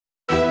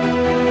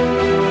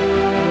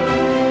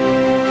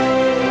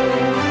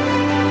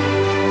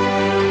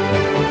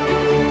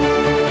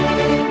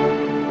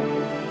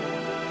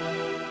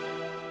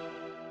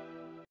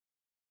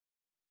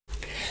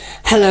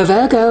Hello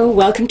Virgo,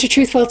 welcome to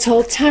Truth Well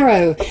Told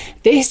Tarot.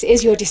 This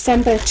is your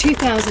December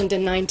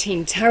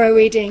 2019 tarot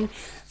reading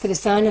for the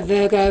sign of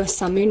Virgo,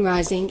 Sun, Moon,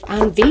 Rising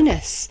and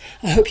Venus.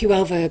 I hope you're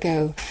well,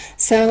 Virgo.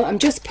 So I'm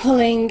just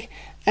pulling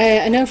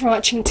an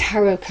overarching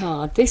tarot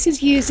card. This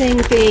is using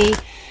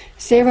the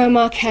Zero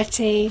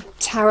Marchetti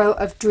Tarot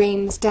of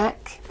Dreams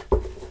deck.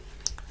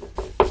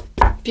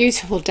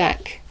 Beautiful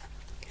deck.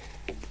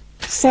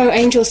 So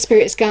angels,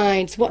 spirits,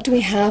 guides, what do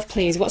we have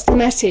please? What's the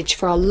message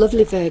for our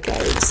lovely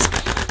Virgos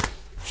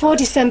for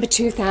December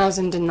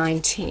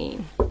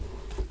 2019?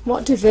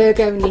 What do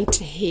Virgo need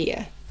to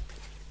hear?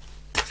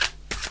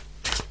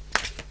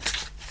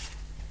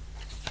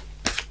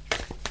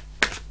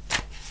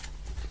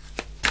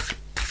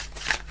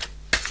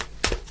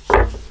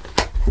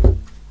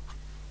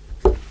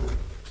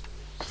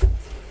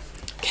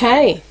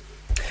 Okay,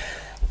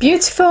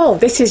 beautiful.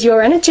 This is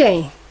your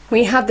energy.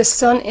 We have the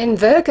Sun in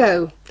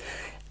Virgo,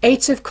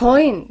 8 of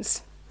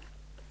Coins.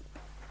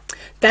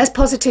 There's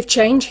positive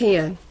change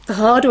here. The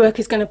hard work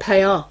is going to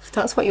pay off.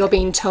 That's what you're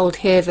being told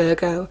here,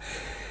 Virgo.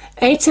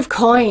 8 of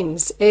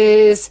Coins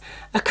is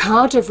a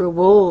card of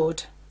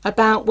reward,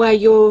 about where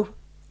you're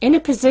in a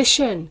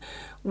position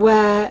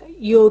where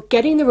you're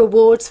getting the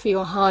rewards for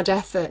your hard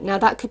effort. Now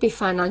that could be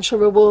financial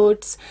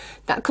rewards,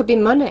 that could be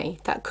money,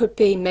 that could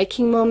be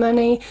making more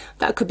money,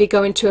 that could be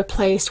going to a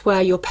place where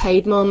you're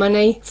paid more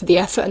money for the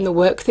effort and the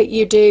work that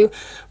you do,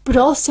 but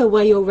also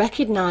where you're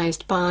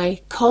recognised by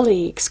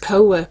colleagues,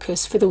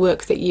 co-workers for the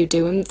work that you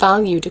do and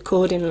valued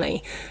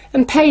accordingly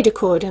and paid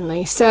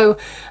accordingly. So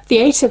the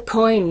 8 of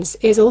Coins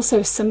is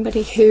also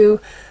somebody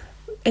who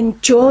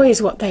enjoys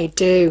what they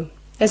do.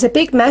 There's a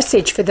big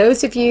message for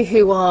those of you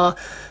who are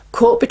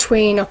caught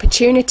between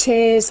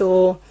opportunities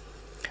or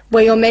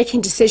where you're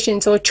making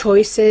decisions or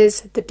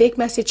choices. The big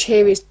message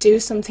here is do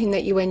something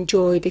that you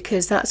enjoy,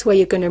 because that's where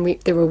you're going to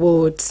reap the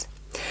rewards.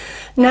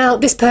 Now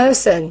this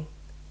person,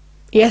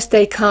 yes,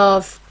 they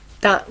carve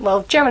that,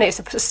 well, generally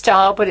it's a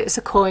star, but it's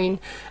a coin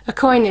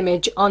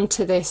image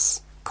onto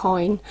this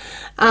coin,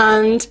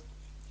 and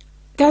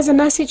there's a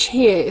message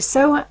here. It's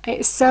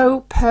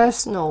so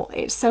personal,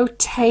 it's so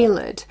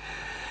tailored,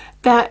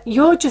 that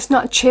you're just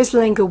not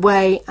chiseling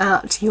away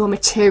at your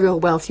material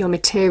wealth, your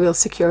material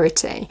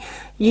security.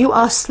 You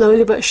are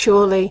slowly but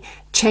surely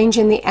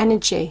changing the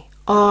energy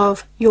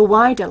of your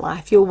wider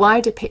life, your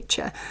wider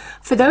picture.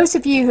 For those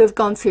of you who have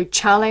gone through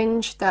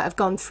challenge, that have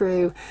gone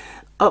through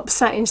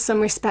upset in some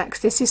respects,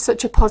 this is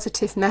such a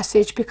positive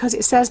message, because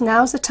it says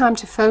now's the time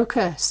to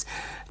focus,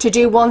 to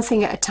do one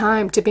thing at a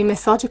time, to be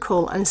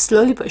methodical, and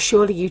slowly but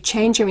surely you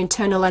change your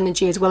internal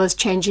energy as well as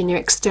changing your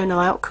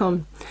external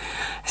outcome.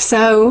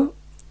 So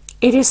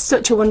it is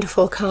such a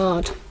wonderful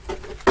card.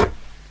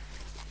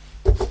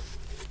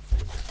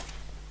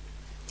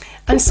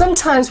 And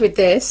sometimes with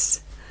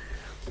this,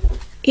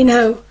 you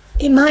know,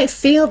 it might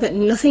feel that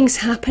nothing's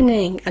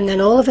happening, and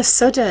then all of a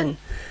sudden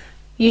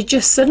you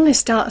just suddenly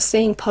start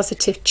seeing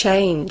positive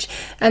change.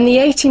 And the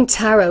 8 in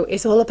tarot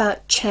is all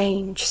about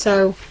change.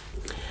 So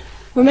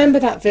remember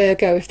that,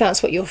 Virgo, if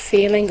that's what you're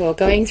feeling or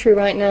going through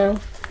right now.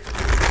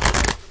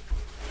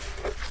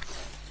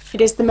 It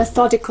is the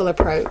methodical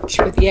approach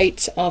with the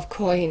 8 of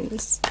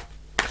Coins.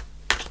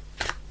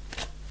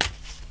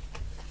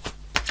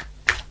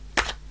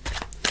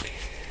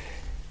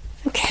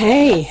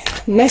 Okay,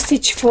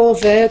 message for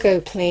Virgo,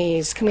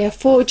 please. Can we have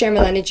 4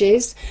 general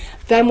energies?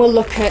 Then we'll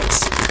look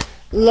at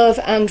love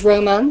and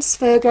romance,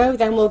 Virgo.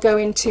 Then we'll go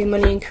into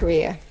money and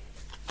career.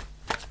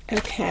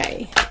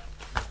 Okay.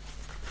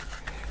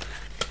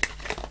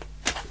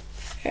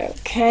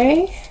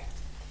 Okay.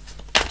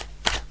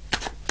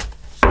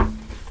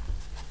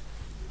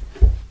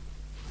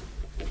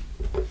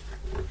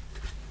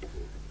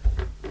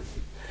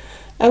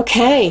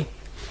 Okay,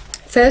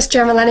 first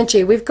general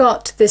energy, we've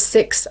got the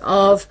 6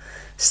 of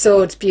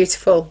Swords.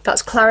 Beautiful.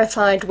 That's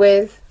clarified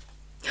with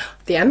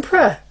the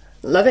Emperor.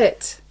 Love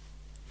it.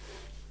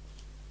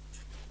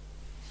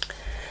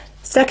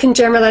 Second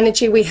general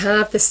energy, we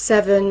have the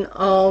 7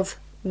 of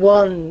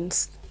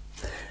Wands,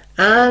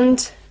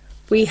 and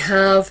we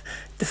have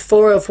the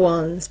 4 of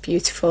Wands.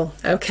 Beautiful.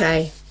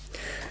 Okay,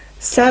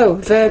 so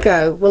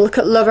Virgo, we'll look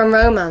at love and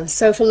romance.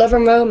 So for love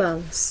and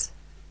romance,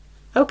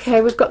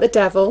 okay, we've got the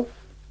Devil.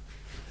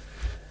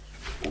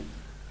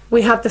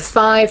 We have the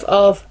 5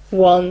 of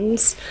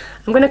Wands.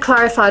 I'm going to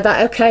clarify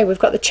that. Okay, we've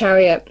got the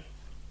Chariot.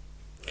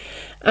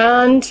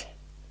 And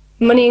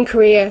money and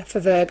career for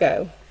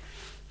Virgo.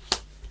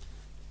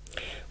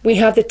 We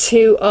have the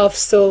 2 of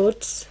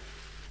Swords.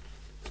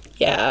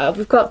 Yeah,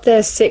 we've got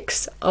the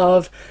 6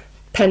 of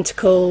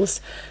Pentacles.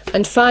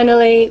 And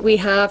finally, we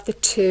have the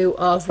 2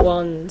 of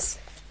Wands.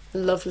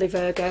 Lovely,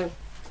 Virgo.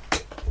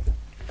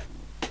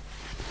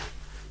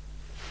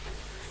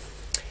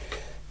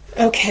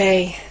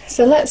 Okay,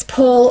 so let's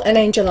pull an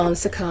angel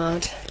answer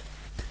card.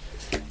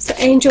 So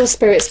angel,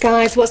 spirits,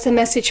 guides, what's the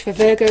message for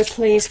Virgo,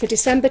 please, for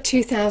December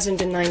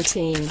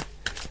 2019?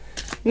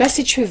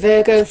 Message for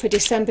Virgo for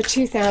December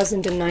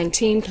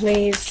 2019,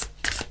 please.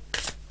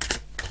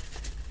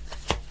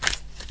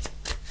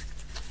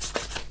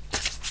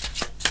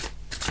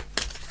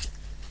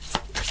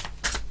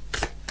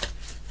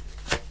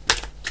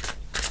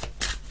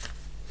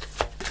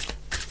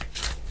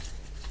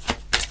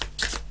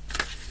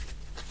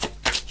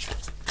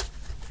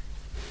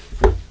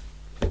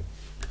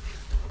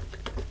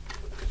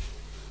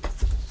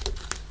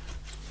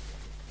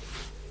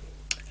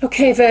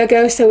 Okay,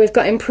 Virgo, so we've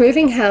got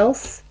improving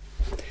health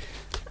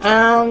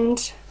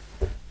and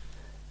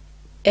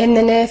in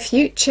the near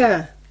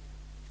future.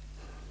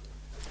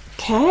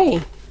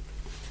 Okay.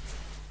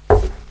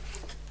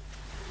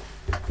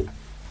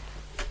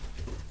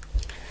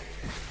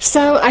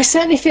 So I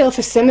certainly feel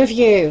for some of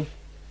you,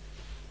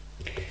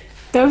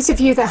 those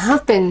of you that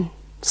have been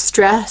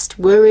stressed,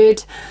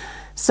 worried,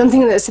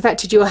 something that's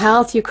affected your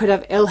health, you could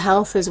have ill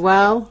health as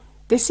well.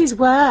 This is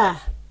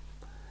where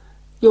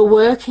you're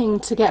working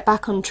to get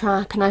back on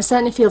track, and I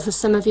certainly feel for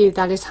some of you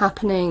that is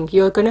happening.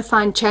 You're going to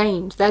find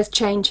change. There's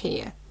change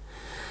here.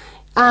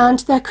 And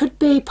there could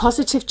be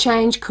positive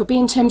change, could be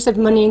in terms of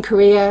money and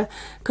career,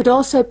 could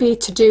also be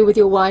to do with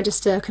your wider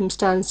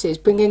circumstances,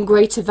 bringing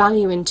greater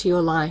value into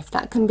your life.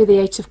 That can be the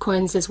Eight of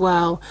Coins as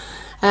well.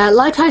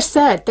 Like I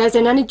said, there's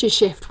an energy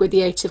shift with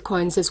the Eight of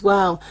Coins as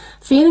well.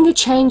 Feeling a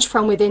change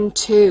from within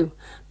too,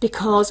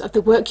 because of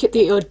the work that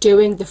you're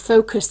doing, the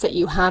focus that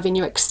you have in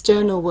your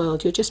external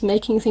world. You're just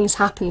making things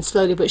happen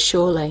slowly but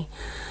surely.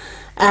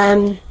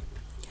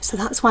 So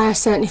that's why I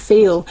certainly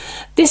feel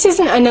this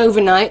isn't an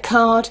overnight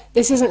card.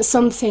 This isn't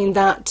something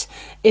that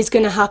is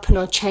going to happen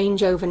or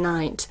change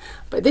overnight.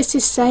 But this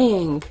is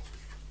saying,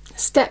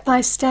 step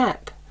by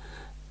step,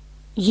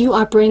 you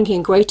are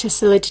bringing greater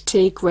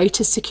solidity,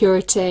 greater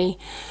security,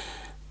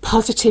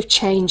 positive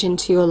change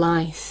into your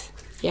life.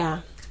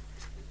 Yeah.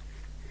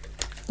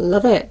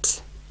 Love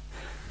it.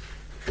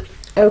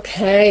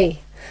 Okay.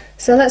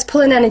 So let's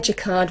pull an energy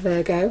card,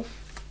 Virgo.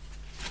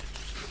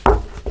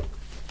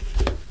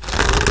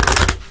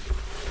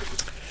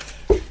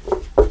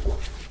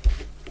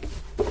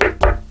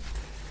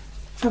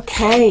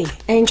 Okay,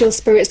 angel,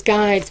 spirits,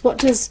 guides, what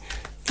does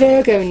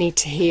Virgo need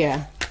to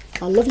hear?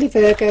 Our lovely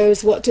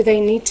Virgos, what do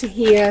they need to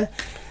hear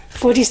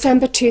for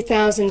December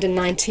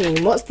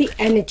 2019? What's the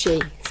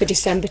energy for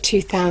December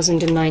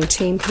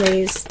 2019,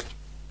 please?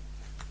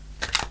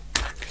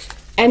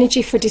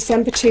 Energy for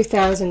December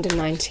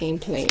 2019,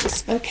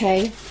 please.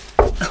 Okay.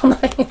 Oh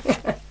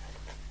my.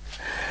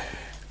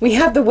 We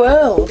have the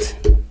World.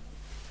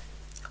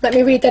 Let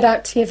me read that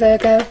out to you,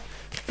 Virgo.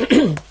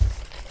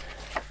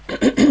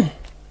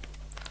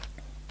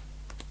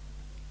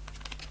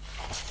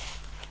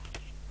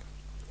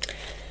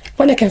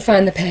 When I can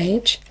find the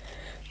page.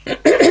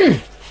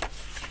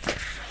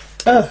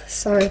 Oh,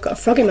 sorry, I've got a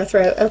frog in my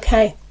throat.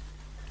 Okay.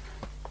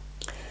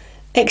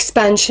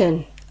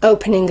 Expansion,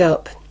 opening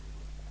up.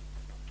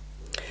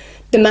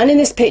 The man in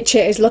this picture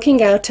is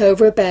looking out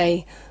over a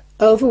bay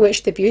over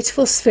which the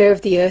beautiful sphere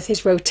of the earth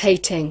is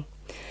rotating.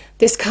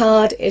 This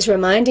card is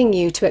reminding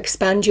you to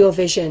expand your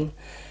vision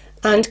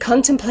and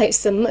contemplate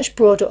some much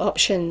broader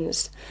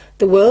options.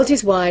 The world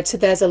is wide, so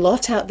there's a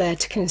lot out there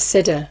to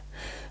consider.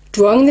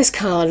 Drawing this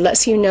card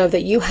lets you know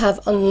that you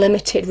have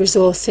unlimited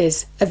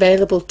resources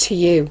available to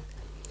you.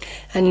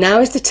 And now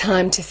is the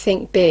time to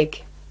think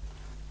big.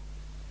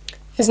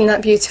 Isn't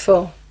that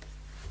beautiful?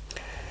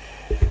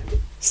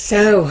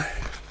 So,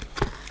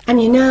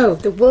 and you know,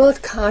 the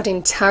World card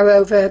in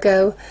Tarot,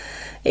 Virgo,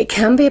 it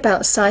can be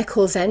about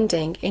cycles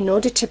ending in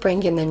order to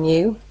bring in the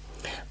new.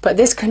 But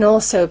this can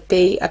also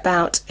be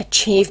about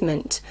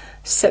achievement,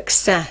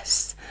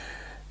 success,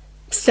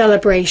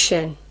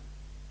 celebration,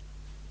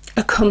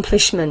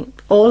 accomplishment.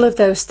 All of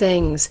those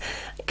things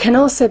can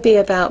also be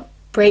about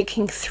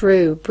breaking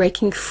through,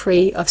 breaking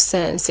free of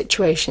certain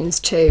situations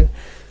too.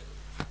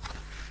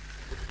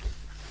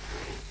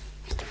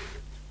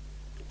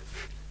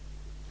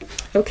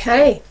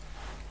 Okay,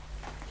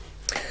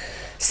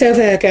 so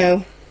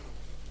Virgo,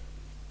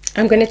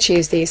 I'm going to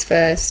choose these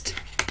first.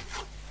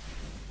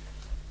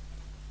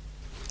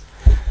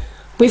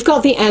 We've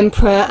got the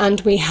Emperor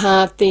and we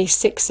have the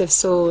Six of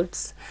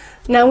Swords.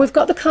 Now we've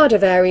got the card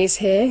of Aries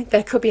here.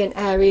 There could be an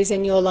Aries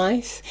in your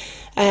life.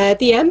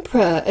 The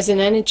Emperor as an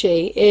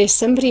energy is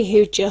somebody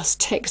who just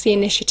takes the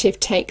initiative,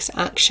 takes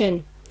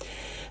action.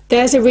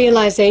 There's a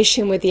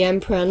realization with the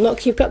Emperor, and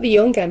look, you've got the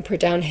young Emperor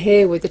down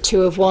here with the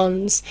Two of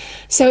Wands.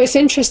 So it's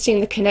interesting,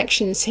 the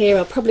connections here.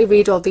 I'll probably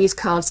read all these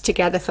cards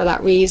together for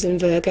that reason,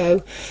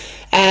 Virgo.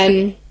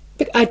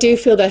 But I do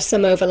feel there's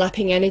some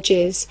overlapping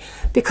energies,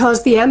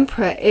 because the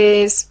Emperor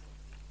is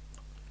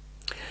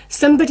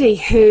somebody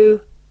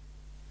who,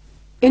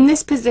 in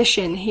this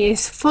position, he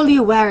is fully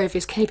aware of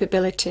his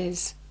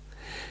capabilities.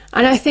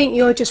 And I think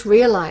you're just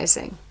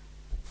realizing,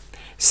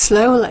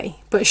 slowly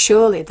but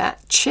surely, that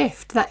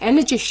shift, that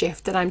energy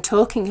shift that I'm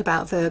talking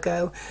about,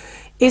 Virgo,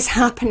 is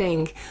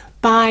happening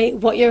by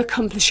what you're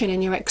accomplishing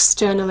in your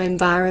external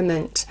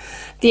environment.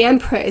 The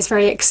Emperor is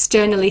very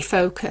externally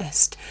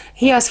focused.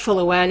 He has full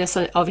awareness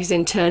of his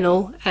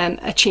internal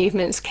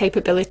achievements,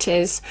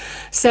 capabilities.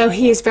 So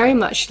he is very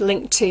much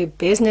linked to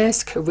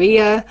business,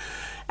 career,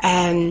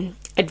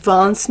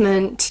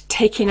 advancement,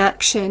 taking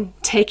action,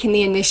 taking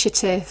the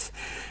initiative,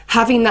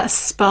 having that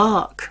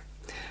spark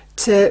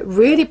to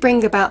really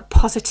bring about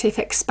positive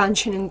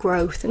expansion and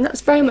growth. And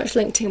that's very much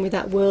linked in with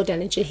that World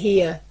energy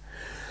here.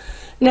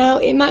 Now,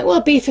 it might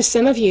well be for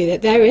some of you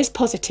that there is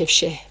positive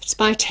shifts.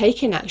 By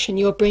taking action,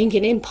 you're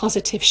bringing in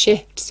positive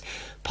shifts,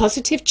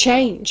 positive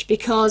change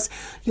because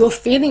you're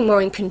feeling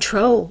more in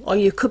control, or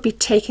you could be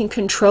taking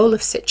control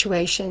of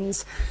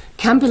situations.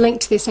 Can be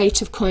linked to this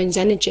Eight of Coins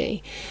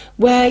energy,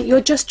 where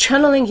you're just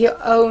channeling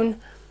your own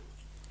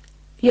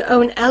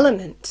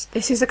element.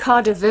 This is a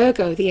card of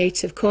Virgo, the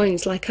Eight of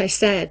Coins, like I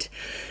said.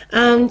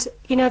 And,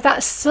 you know,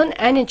 that sun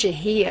energy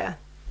here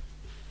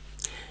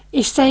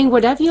is saying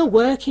whatever you're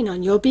working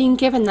on, you're being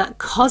given that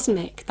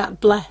cosmic,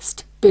 that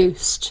blessed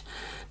boost,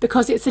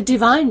 because it's a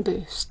divine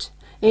boost.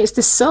 It's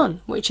the sun,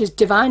 which is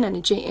divine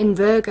energy in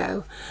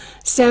Virgo.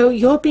 So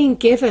you're being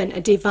given a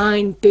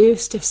divine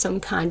boost of some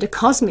kind, a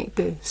cosmic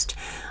boost.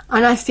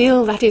 And I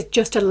feel that is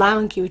just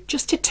allowing you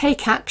just to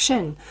take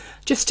action,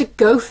 just to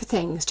go for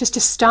things, just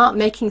to start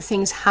making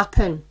things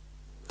happen.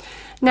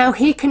 Now,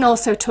 he can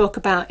also talk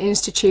about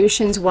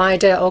institutions,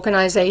 wider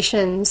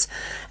organisations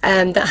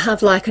that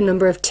have like a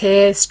number of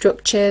tiers,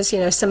 structures. You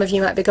know, some of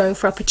you might be going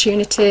for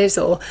opportunities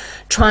or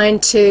trying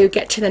to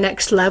get to the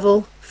next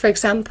level, for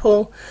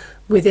example,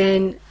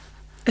 within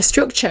a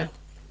structure.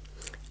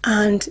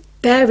 And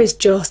there is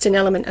just an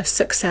element of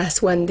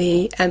success when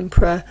the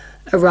Emperor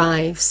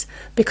arrives,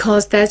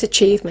 because there's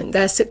achievement,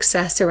 there's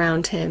success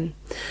around him.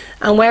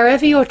 And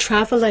wherever you're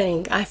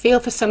travelling, I feel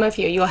for some of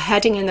you, you're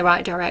heading in the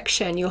right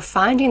direction, you're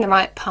finding the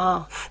right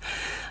path.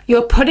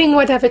 You're putting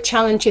whatever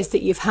challenges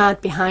that you've had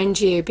behind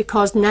you,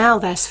 because now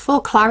there's full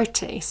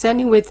clarity,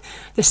 certainly with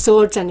the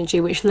Swords energy,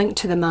 which linked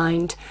to the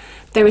mind.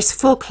 There is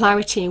full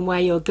clarity in where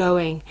you're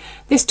going.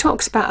 This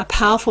talks about a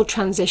powerful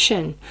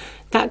transition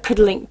that could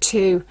link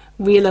to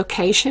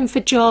relocation for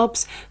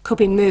jobs, could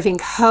be moving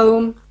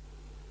home.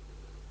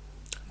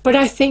 But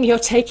I think you're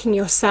taking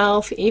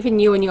yourself, even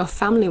you and your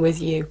family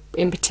with you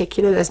in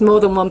particular. There's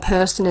more than one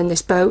person in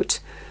this boat.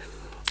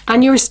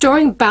 And you're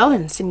restoring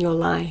balance in your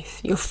life.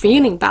 You're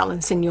feeling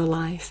balance in your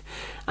life.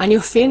 And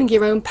you're feeling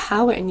your own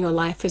power in your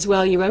life as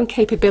well, your own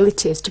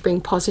capabilities to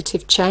bring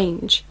positive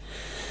change.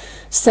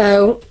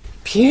 So,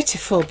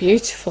 beautiful,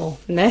 beautiful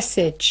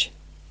message.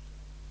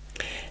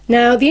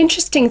 Now, the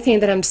interesting thing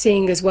that I'm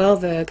seeing as well,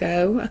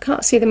 Virgo, I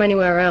can't see them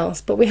anywhere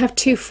else, but we have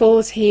 2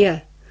 4s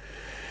here.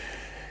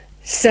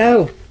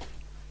 So,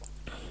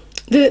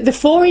 the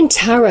 4 in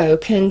tarot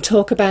can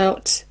talk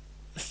about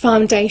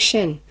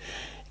foundation,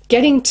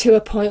 getting to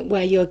a point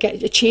where you're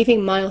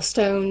achieving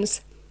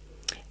milestones,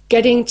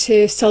 getting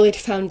to solid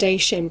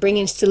foundation,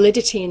 bringing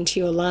solidity into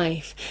your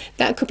life.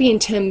 That could be in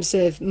terms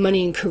of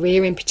money and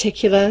career in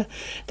particular.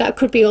 That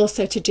could be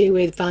also to do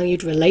with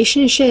valued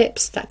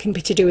relationships. That can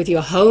be to do with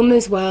your home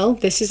as well.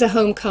 This is a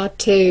home card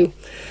too.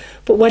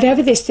 But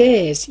whatever this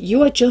is,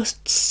 you are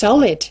just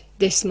solid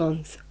this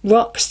month.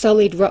 Rock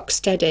solid, rock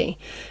steady.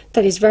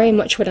 That is very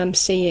much what I'm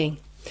seeing.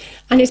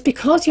 And it's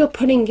because you're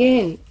putting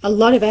in a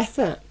lot of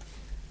effort.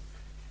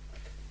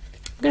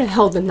 I'm going to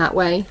hold them that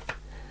way.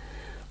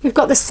 We've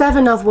got the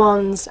 7 of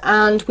Wands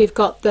and we've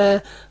got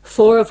the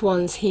 4 of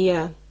Wands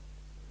here.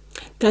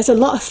 There's a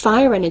lot of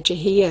fire energy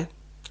here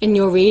in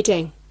your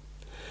reading.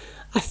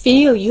 I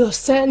feel you're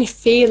certainly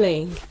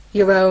feeling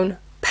your own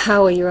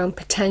power, your own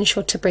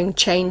potential to bring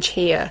change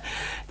here.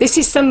 This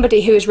is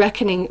somebody who is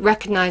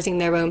recognizing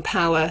their own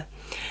power.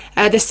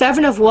 The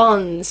 7 of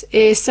Wands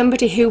is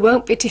somebody who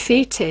won't be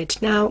defeated.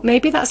 Now,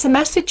 maybe that's a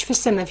message for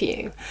some of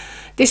you.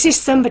 This is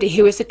somebody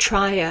who is a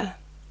trier.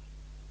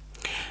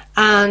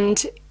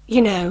 And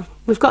you know,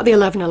 we've got the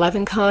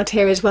 1111 card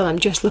here as well. I'm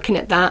just looking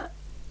at that.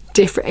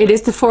 It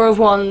is the 4 of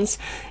Wands.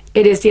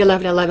 It is the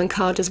 1111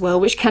 card as well,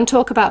 which can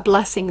talk about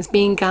blessings,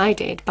 being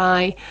guided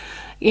by,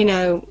 you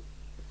know,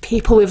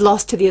 people we've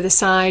lost to the other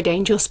side,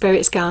 angel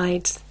spirits,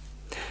 guides.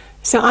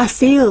 So I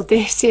feel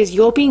this is,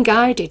 you're being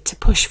guided to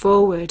push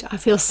forward. I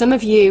feel some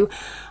of you,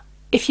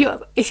 if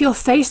you're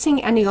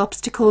facing any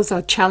obstacles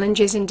or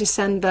challenges in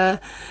December,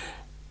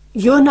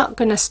 you're not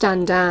going to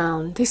stand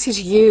down. This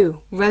is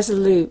you,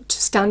 resolute,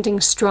 standing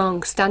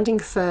strong, standing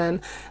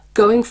firm,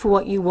 going for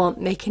what you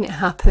want, making it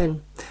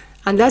happen.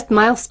 And there's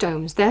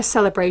milestones, there's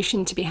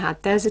celebration to be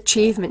had, there's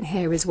achievement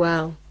here as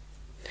well.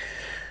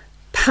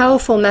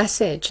 Powerful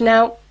message.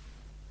 Now,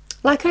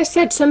 like I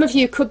said, some of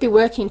you could be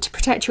working to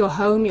protect your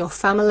home, your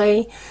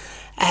family,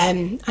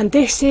 and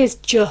this is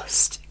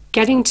just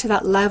getting to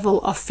that level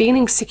of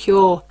feeling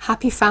secure,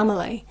 happy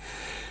family.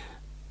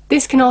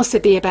 This can also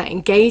be about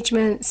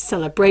engagements,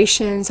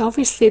 celebrations.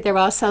 Obviously, there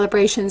are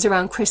celebrations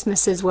around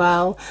Christmas as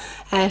well.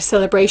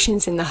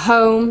 Celebrations in the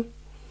home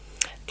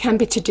can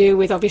be to do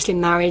with, obviously,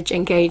 marriage,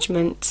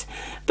 engagement.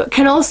 But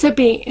can also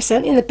be,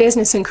 certainly in the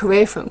business and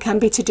career front, can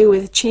be to do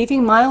with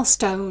achieving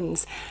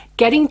milestones,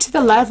 getting to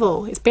the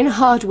level. It's been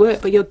hard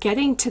work, but you're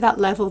getting to that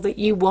level that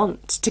you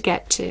want to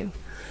get to.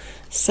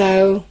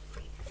 So,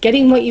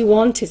 getting what you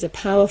want is a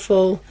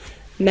powerful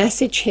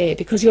message here,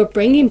 because you're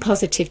bringing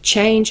positive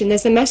change, and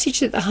there's a message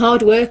that the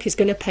hard work is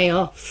going to pay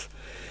off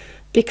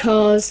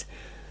because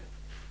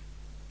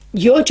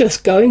you're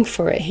just going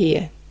for it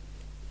here.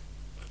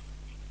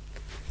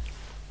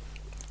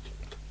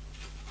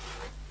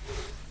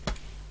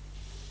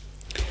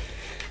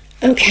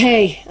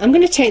 Okay, I'm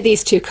going to take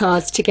these 2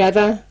 cards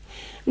together.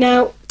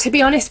 Now, to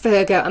be honest,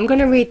 Virgo, I'm going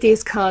to read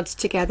these cards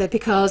together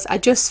because I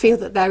just feel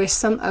that there is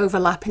some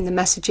overlap in the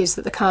messages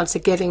that the cards are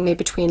giving me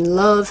between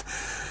love,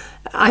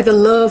 either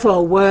love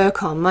or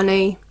work or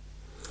money.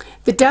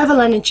 The Devil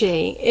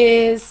energy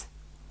it's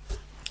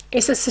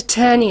a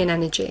Saturnian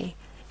energy.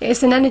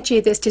 It's an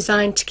energy that's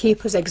designed to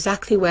keep us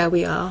exactly where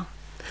we are.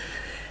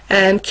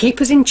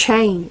 Keep us in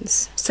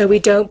chains so we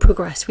don't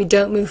progress, we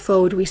don't move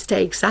forward, we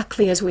stay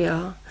exactly as we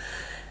are.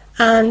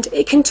 And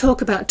it can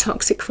talk about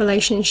toxic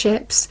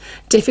relationships,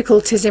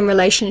 difficulties in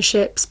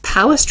relationships,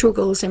 power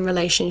struggles in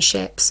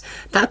relationships.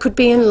 That could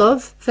be in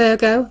love,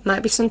 Virgo,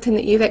 might be something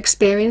that you've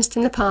experienced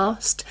in the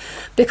past,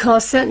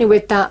 because certainly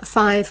with that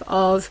Five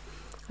of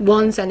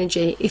Wands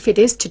energy, if it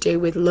is to do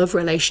with love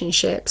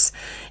relationships,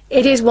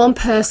 it is one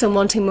person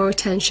wanting more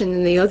attention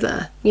than the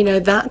other, you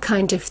know, that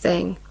kind of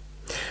thing.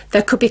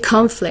 There could be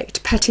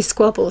conflict, petty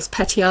squabbles,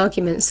 petty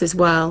arguments as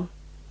well.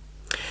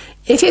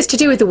 If it's to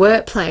do with the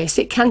workplace,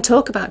 it can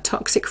talk about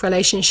toxic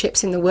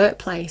relationships in the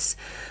workplace,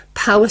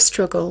 power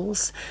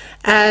struggles,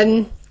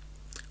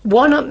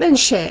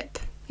 one-upmanship,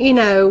 you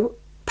know,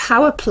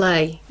 power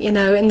play, you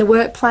know, in the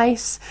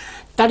workplace.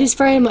 That is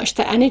very much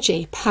the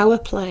energy, power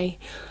play.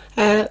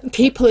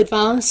 People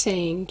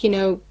advancing, you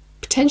know,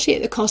 potentially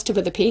at the cost of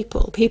other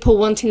people, people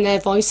wanting their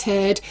voice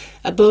heard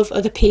above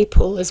other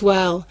people as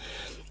well.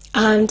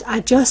 And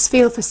I just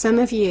feel for some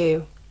of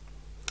you,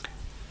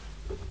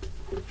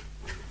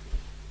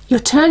 you're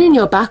turning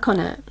your back on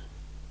it.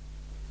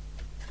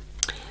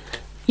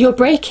 You're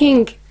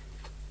breaking.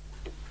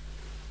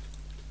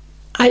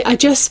 I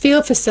just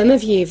feel for some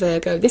of you,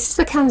 Virgo, this is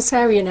a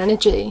Cancerian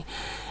energy,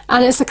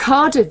 and it's a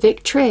card of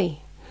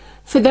victory.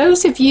 For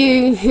those of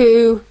you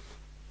who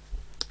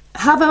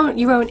have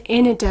your own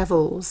inner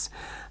devils,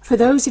 for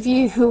those of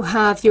you who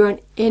have your own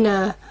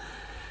inner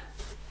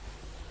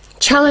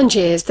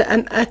challenges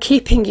that are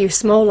keeping you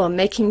small or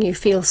making you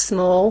feel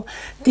small,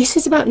 this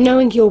is about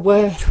knowing your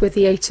worth with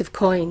the Eight of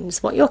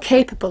Coins, what you're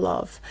capable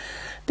of.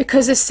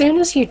 Because as soon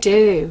as you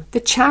do, the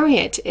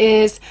Chariot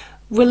is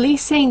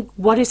releasing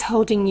what is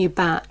holding you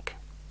back.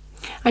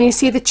 And you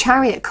see, the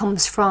Chariot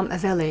comes from a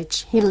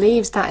village. He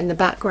leaves that in the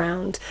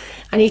background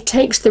and he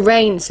takes the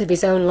reins of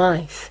his own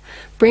life,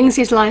 brings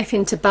his life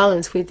into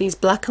balance with these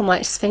black and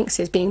white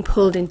sphinxes being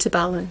pulled into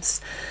balance,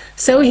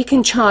 so he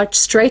can charge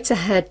straight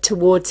ahead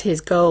towards his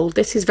goal.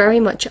 This is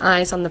very much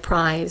eyes on the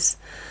prize.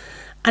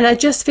 And I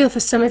just feel for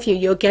some of you,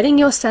 you're getting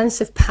your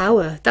sense of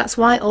power. That's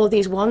why all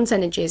these Wands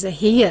energies are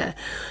here.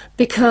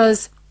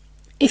 Because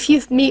if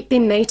you've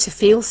been made to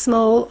feel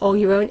small, or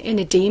your own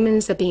inner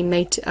demons are being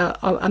made to,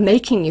 are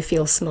making you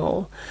feel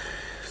small,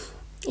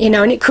 you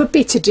know, and it could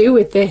be to do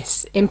with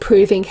this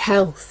improving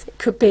health. It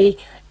could be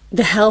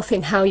the health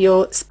in how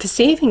you're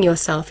perceiving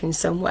yourself in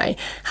some way,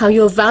 how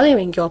you're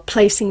valuing, you're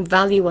placing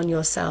value on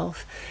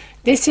yourself.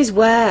 This is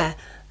where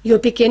you're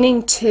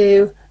beginning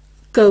to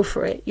go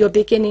for it. You're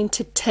beginning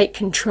to take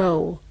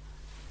control,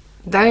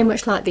 very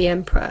much like the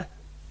Emperor.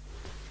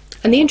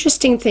 And the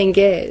interesting thing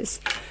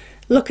is,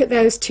 look at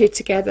those two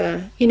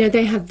together. You know,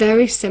 they have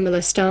very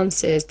similar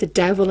stances, the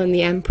Devil and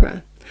the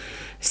Emperor.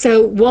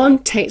 So one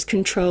takes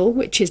control,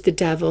 which is the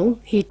Devil.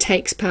 He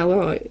takes power,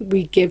 or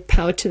we give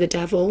power to the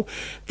Devil.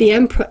 The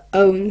Emperor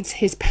owns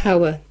his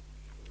power.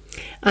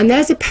 And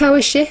there's a power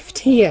shift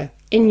here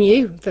in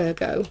you,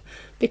 Virgo,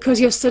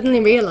 because you're suddenly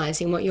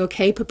realizing what you're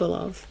capable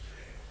of.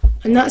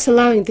 And that's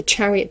allowing the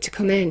Chariot to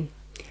come in.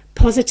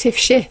 Positive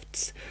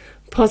shifts,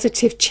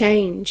 positive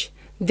change,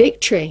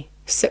 victory,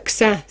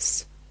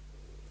 success.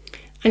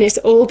 And it's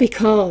all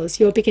because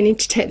you're beginning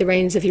to take the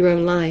reins of your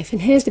own life.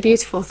 And here's the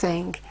beautiful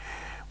thing.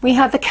 We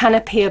have the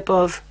canopy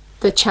above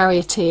the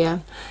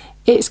charioteer.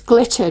 It's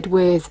glittered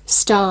with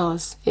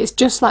stars. It's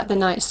just like the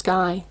night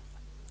sky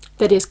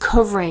that is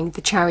covering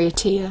the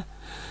charioteer,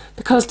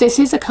 because this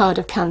is a card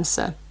of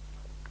Cancer.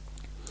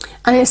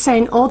 And it's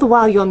saying all the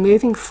while you're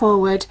moving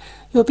forward,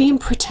 you're being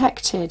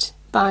protected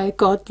by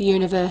God, the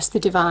universe,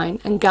 the divine,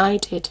 and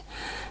guided.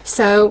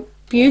 So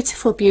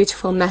beautiful,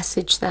 beautiful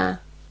message there.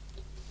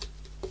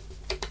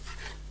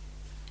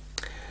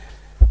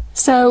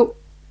 So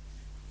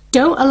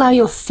don't allow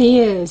your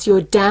fears,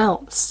 your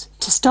doubts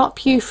to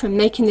stop you from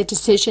making the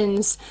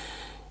decisions,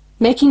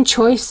 making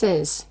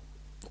choices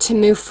to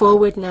move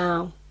forward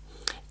now.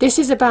 This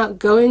is about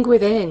going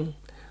within,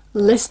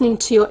 listening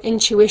to your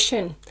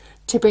intuition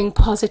to bring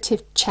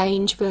positive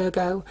change,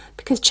 Virgo,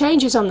 because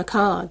change is on the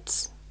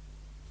cards.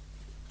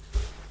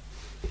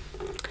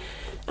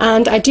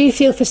 And I do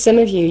feel for some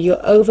of you,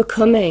 you're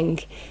overcoming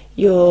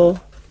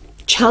your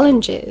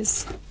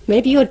challenges,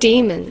 maybe your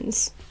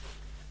demons.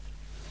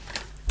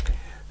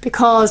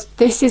 Because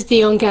this is the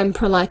young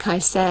Emperor, like I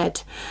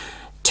said.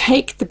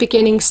 Take the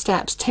beginning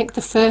steps, take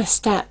the first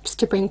steps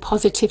to bring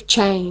positive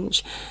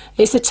change.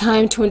 It's a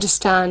time to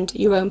understand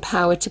your own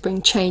power to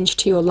bring change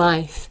to your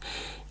life.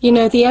 You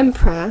know, the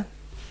Emperor,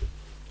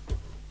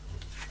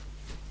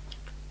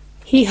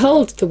 he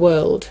holds the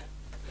world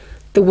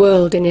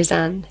in his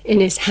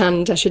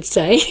hand, I should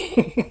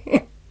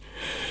say.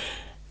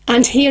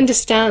 And he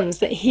understands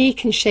that he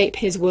can shape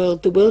his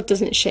world. The world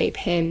doesn't shape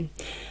him.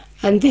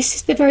 And this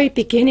is the very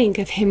beginning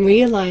of him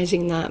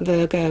realizing that,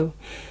 Virgo.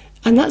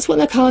 And that's what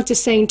the cards are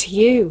saying to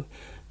you.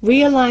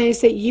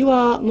 Realize that you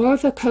are more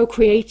of a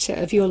co-creator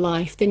of your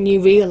life than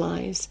you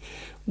realize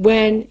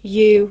when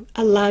you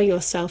allow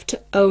yourself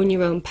to own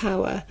your own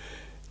power,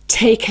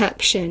 take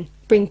action,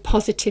 bring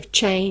positive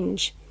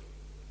change,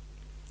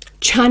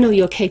 channel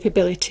your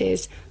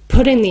capabilities,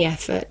 put in the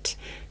effort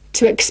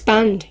to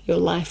expand your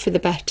life for the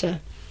better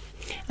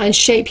and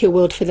shape your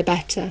world for the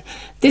better.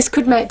 This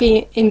could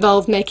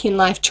involve making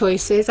life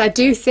choices. I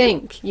do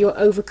think you're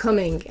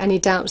overcoming any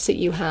doubts that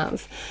you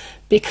have,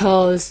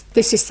 because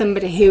this is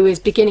somebody who is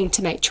beginning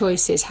to make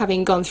choices,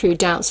 having gone through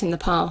doubts in the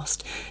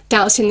past,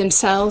 doubts in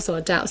themselves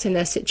or doubts in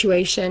their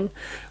situation.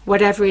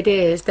 Whatever it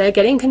is, they're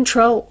getting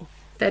control.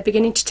 They're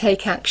beginning to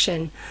take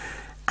action.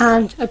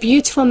 And a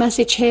beautiful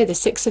message here, the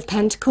Six of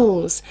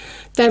Pentacles.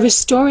 They're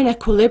restoring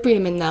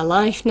equilibrium in their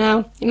life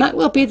now. It might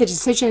well be the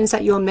decisions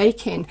that you're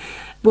making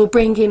will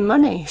bring in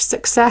money,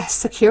 success,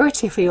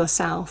 security for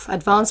yourself,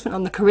 advancement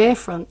on the career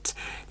front.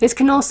 This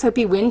can also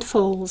be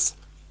windfalls,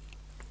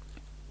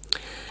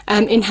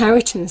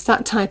 inheritance,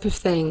 that type of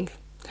thing.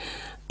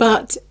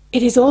 But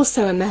it is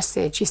also a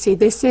message. You see,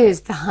 this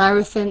is the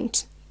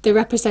Hierophant, the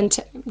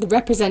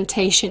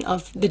representation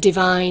of the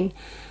divine,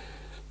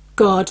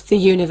 God, the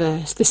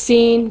universe, the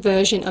seen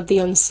version of the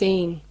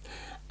unseen.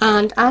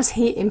 And as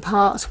he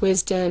imparts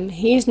wisdom,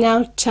 he is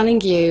now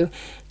telling you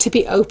to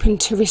be open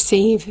to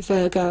receive,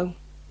 Virgo,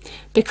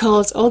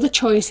 because all the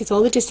choices,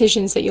 all the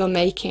decisions that you're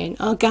making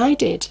are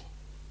guided.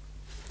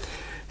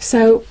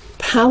 So,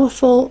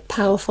 powerful,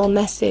 powerful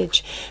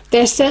message.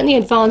 There's certainly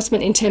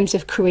advancement in terms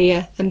of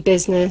career and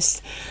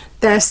business.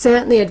 There's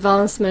certainly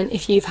advancement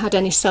if you've had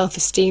any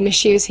self-esteem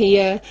issues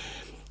here.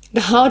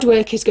 The hard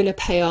work is going to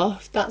pay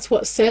off. That's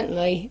what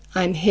certainly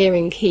I'm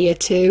hearing here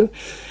too.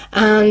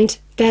 And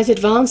there's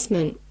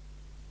advancement.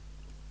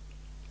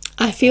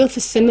 I feel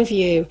for some of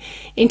you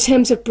in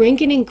terms of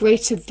bringing in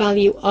greater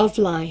value of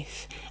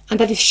life, and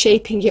that is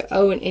shaping your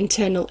own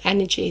internal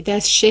energy.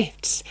 There's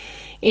shifts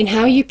in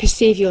how you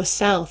perceive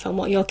yourself and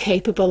what you're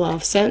capable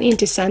of, certainly in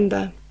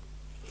December.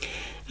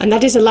 And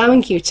that is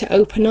allowing you to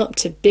open up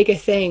to bigger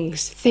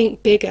things,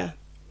 think bigger,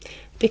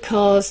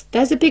 because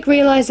there's a big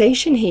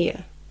realization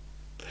here.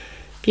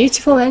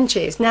 Beautiful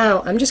energies.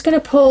 Now, I'm just going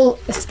to pull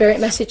a spirit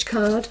message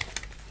card.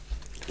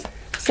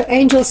 So,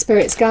 angels,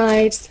 spirits,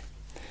 guides,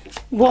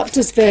 what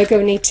does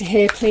Virgo need to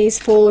hear, please,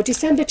 for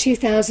December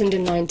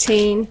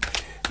 2019?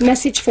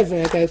 Message for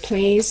Virgo,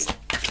 please.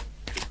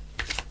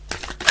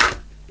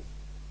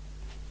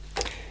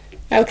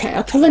 Okay,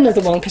 I'll pull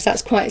another one because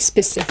that's quite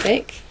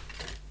specific.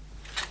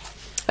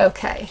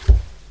 Okay.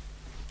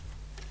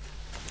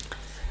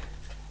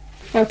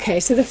 Okay,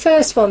 so the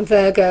first one,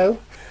 Virgo,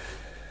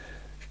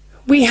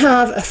 we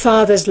have a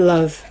father's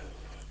love.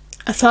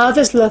 A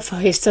father's love for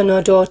his son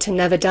or daughter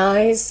never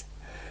dies.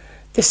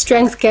 The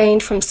strength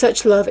gained from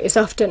such love is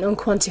often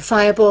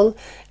unquantifiable,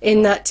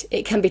 in that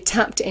it can be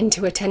tapped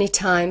into at any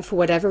time for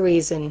whatever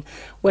reason,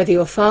 whether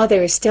your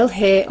father is still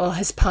here or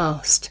has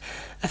passed.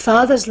 A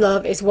father's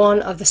love is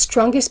one of the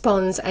strongest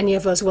bonds any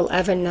of us will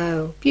ever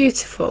know.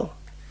 Beautiful.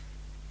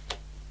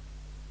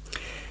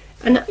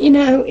 And you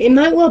know, it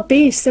might well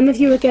be some of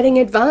you are getting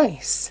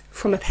advice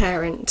from a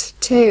parent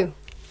too.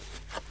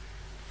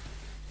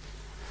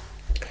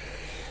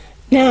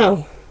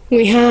 Now,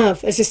 we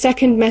have as a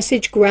second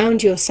message,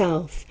 ground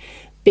yourself.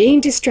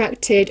 Being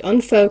distracted,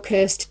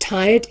 unfocused,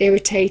 tired,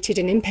 irritated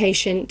and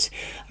impatient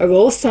are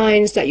all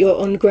signs that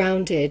you're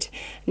ungrounded.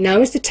 Now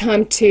is the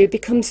time to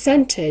become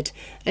centered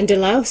and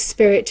allow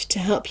Spirit to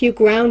help you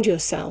ground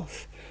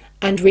yourself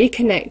and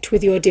reconnect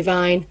with your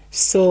divine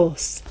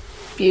source.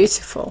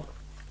 Beautiful.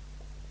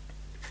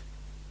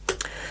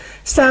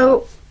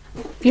 So,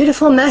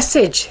 beautiful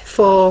message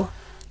for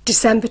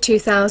December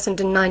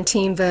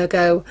 2019,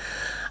 Virgo.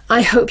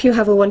 I hope you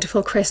have a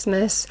wonderful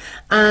Christmas,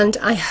 and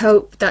I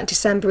hope that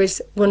December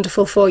is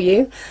wonderful for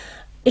you.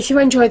 If you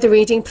enjoyed the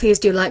reading, please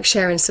do like,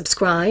 share and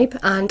subscribe,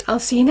 and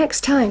I'll see you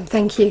next time.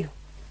 Thank you.